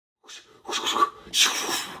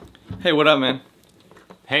Hey, what up, man?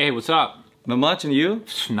 Hey, what's up? Not much, and you?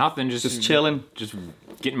 Nothing, just chilling. Just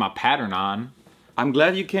getting my pattern on. I'm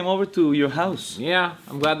glad you came over to your house. Yeah,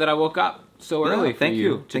 I'm glad that I woke up so early for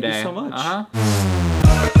you today. Thank you so much.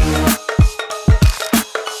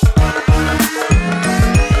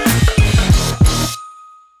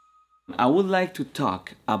 I would like to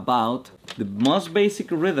talk about the most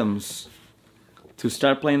basic rhythms to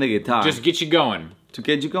start playing the guitar. Just get you going. To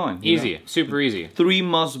get you going. Easy, super easy. 3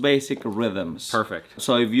 most basic rhythms. Perfect.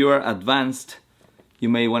 So if you are advanced, you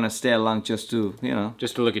may want to stay along just to, you know.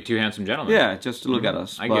 Just to look at 2 handsome gentlemen. Yeah, just to look at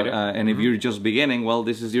us. I get it. And if you're just beginning, well,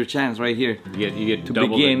 this is your chance right here. You get to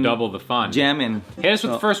double the fun. Jamming. Hit us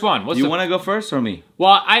with the first one. You want to go first or me?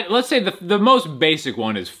 Well, let's say the most basic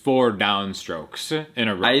one is 4 downstrokes in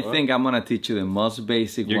a row. I think I'm going to teach you the most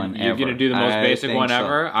basic one ever. You're going to do the most basic one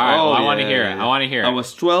ever? So. All right, well, I want to hear it. I want to hear it. I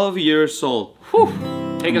was 12 years old. Whew.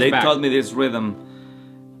 Take us back. They taught me this rhythm.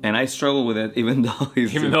 And I struggle with it, even though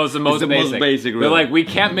it's the most basic. rhythm. They're like, we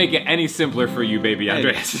can't make it any simpler for you, baby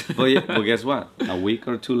Andres. Well, guess what? A week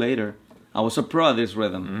or 2 later, I was a pro at this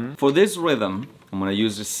rhythm. For this rhythm, I'm gonna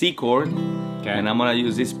use the C chord, and I'm gonna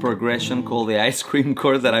use this progression called the ice cream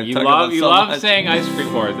chord that I've talked about so much. You love saying ice cream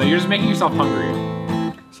chords. You're just making yourself hungry.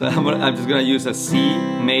 So I'm just gonna use a C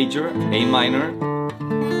major, A minor,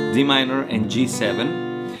 D minor, and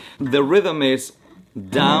G7. The rhythm is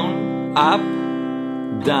down, up,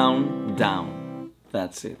 down, down.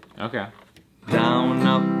 That's it. Okay. Down,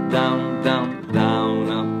 up, down, down, down,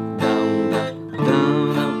 up, down,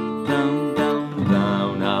 down, down, up, down, down,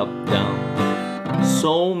 down, up, down.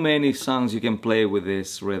 So many songs you can play with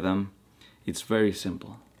this rhythm. It's very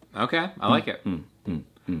simple. Okay, I like it.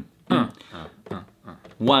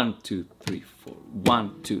 1, 2, 3, 4.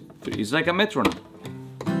 1, 2, 3. It's like a metronome.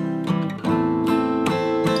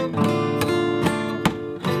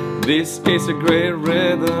 This is a great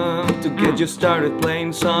rhythm to get you started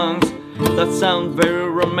playing songs that sound very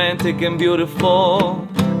romantic and beautiful.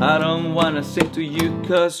 I don't wanna sing to you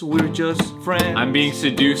cause we're just friends. I'm being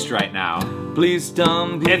seduced right now. Please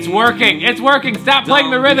don't be... It's working! It's working! Stop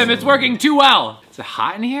playing the rhythm! It's working too well! Is it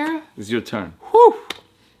hot in here? It's your turn. Whew!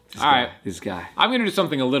 Alright. This guy. I'm gonna do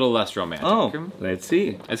something a little less romantic. Oh, let's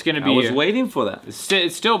see. It's gonna be... I was waiting for that.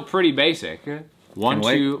 It's still pretty basic. 1,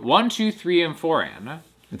 2, 3, and 4 and.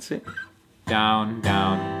 Let's see. Down,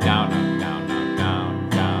 down, down, up, down, up, down,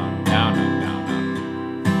 down, down, up,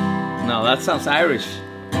 down, up. No, that sounds Irish.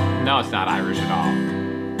 No, it's not Irish at all.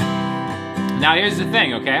 Now here's the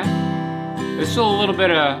thing, okay? There's still a little bit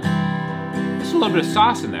of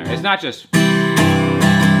sauce in there. It's not just.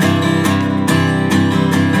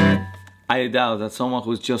 I doubt that someone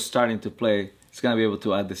who's just starting to play is gonna be able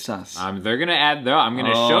to add the sauce. They're gonna add though. I'm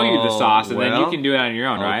gonna show you the sauce, and then you can do it on your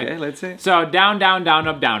own, right? Okay, let's see. So down, down, down,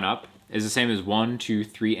 up is the same as 1, 2,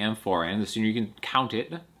 3, and 4. And the sooner you can count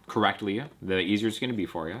it correctly, the easier it's gonna be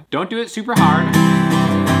for you. Don't do it super hard,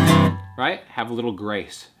 right? Have a little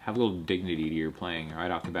grace, have a little dignity to your playing right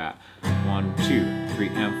off the bat. 1, 2, 3,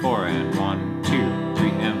 and 4, and 1, 2, 3,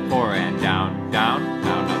 and 4, and down, down,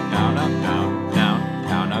 down, up, down, up, down, down,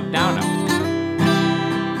 down, up, down, up.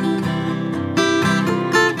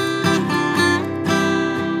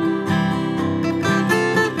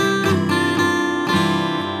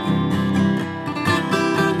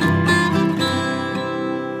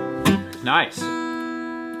 Nice.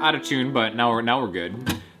 Out of tune, but now we're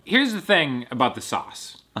good. Here's the thing about the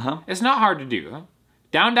sauce. It's not hard to do.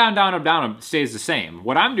 Down, down, down, up stays the same.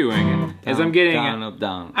 What I'm doing is I'm getting... Down, up,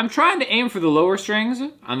 down. I'm trying to aim for the lower strings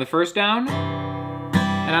on the first down,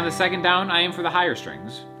 and on the second down, I aim for the higher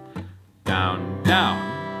strings. Down,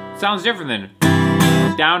 down. Sounds different than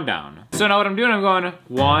down, down. So now what I'm doing, I'm going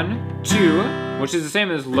 1, 2, which is the same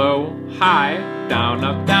as low, high, down,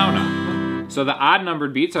 up, down, up. So the odd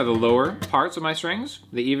numbered beats are the lower parts of my strings.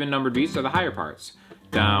 The even numbered beats are the higher parts.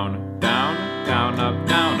 Down, down, down, up,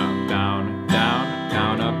 down, up, down, down,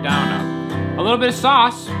 down, up, down, up. A little bit of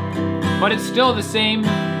sauce, but it's still the same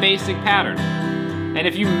basic pattern. And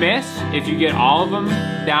if you miss, if you get all of them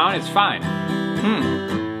down, it's fine.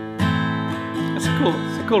 That's cool.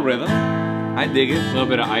 It's a cool rhythm. I dig it. A little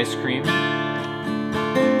bit of ice cream.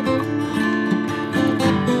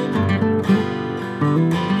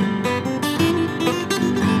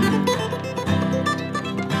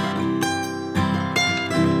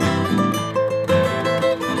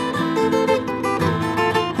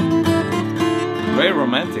 Very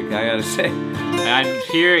romantic, I gotta say. And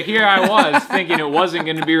here I was thinking it wasn't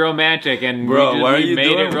going to be romantic, and we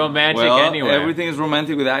made it romantic anyway. Everything is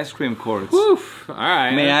romantic with ice cream chords. Woof. All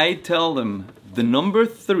right. May I tell them the number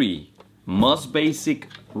 3 most basic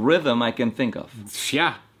rhythm I can think of?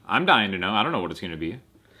 Yeah, I'm dying to know. I don't know what it's gonna be.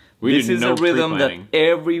 This is a rhythm that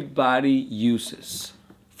everybody uses.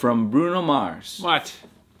 From Bruno Mars. What?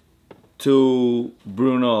 To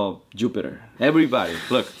Bruno Jupiter. Everybody.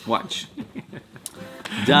 Look, watch.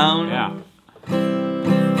 Down. Yeah.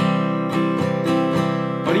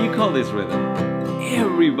 What do you call this rhythm?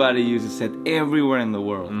 Everybody uses it everywhere in the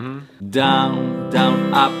world. Down,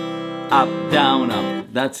 down, up, down, up.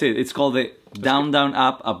 That's it. It's called the down, down,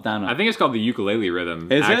 up, down, up. I think it's called the ukulele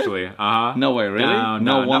rhythm. Is actually. it? No way, really? Down,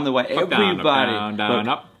 no down, wonder up, why up, everybody. down, down,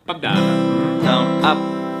 Look. up, down, up. Down,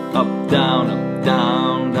 up, down,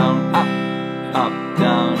 down, down, up,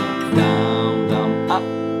 down, down, up.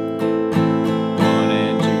 1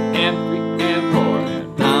 and 2 and 3 and 4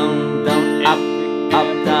 and Down, down, up,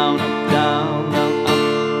 down, down, down, up.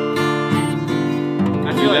 I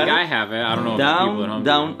feel like I have it. I don't know if the people at home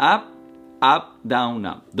down, up, down,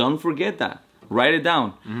 up. Don't forget that. Write it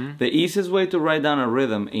down. The easiest way to write down a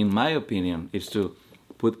rhythm, in my opinion, is to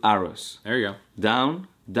put arrows. There you go. Down,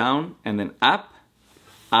 down, and then up,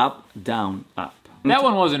 down, up. That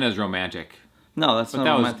one wasn't as romantic. No, that's not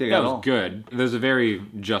romantic at that all. was good. There's a very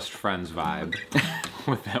Just Friends vibe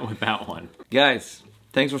with that one. Guys,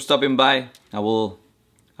 thanks for stopping by. I will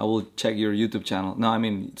check your YouTube channel. No, I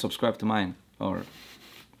mean subscribe to mine, or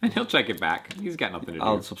And he'll check it back. He's got nothing to do.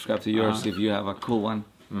 I'll subscribe to yours if you have a cool one.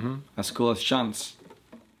 As cool as Sean's.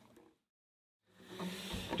 Do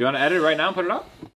you want to edit it right now and put it up?